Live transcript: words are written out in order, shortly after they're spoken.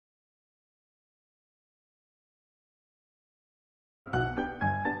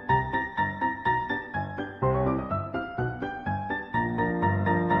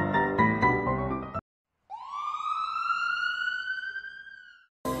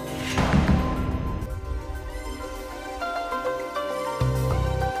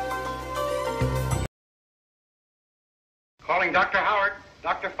Calling Dr. Howard.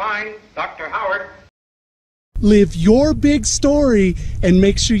 Dr. Fine. Dr. Howard. Live your big story and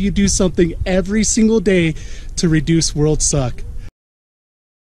make sure you do something every single day to reduce world suck.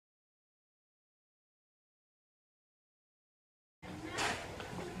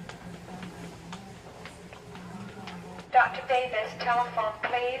 Dr. Davis, telephone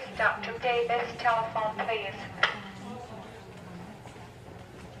please. Dr. Davis, telephone please.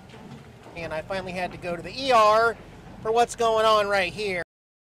 And I finally had to go to the ER for what's going on right here.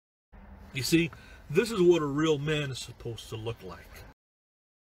 You see, this is what a real man is supposed to look like.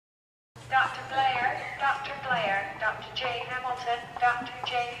 Dr. Blair, Dr. Blair, Dr. J. Hamilton, Dr.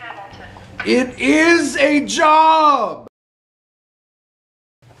 J. Hamilton. It is a job!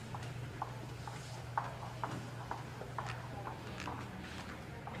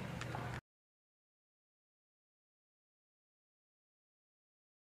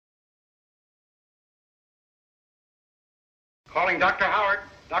 Calling Dr. Howard.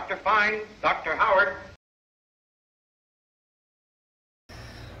 Dr. Fine. Dr. Howard.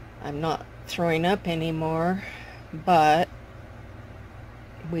 I'm not throwing up anymore, but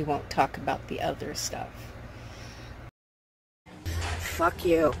we won't talk about the other stuff. Fuck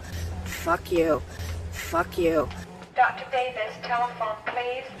you. Fuck you. Fuck you. Dr. Davis, telephone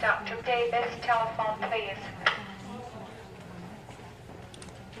please. Dr. Davis, telephone please.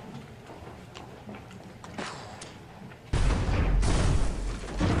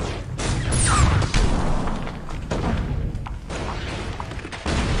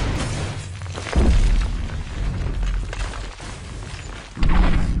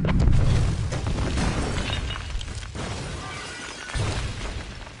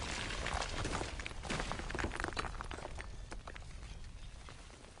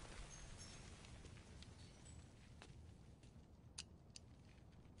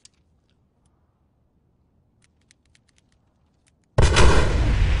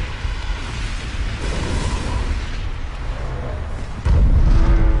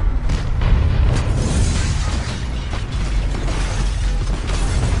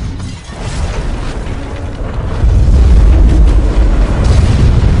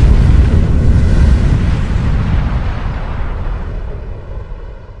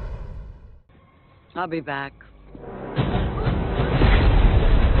 I'll be back.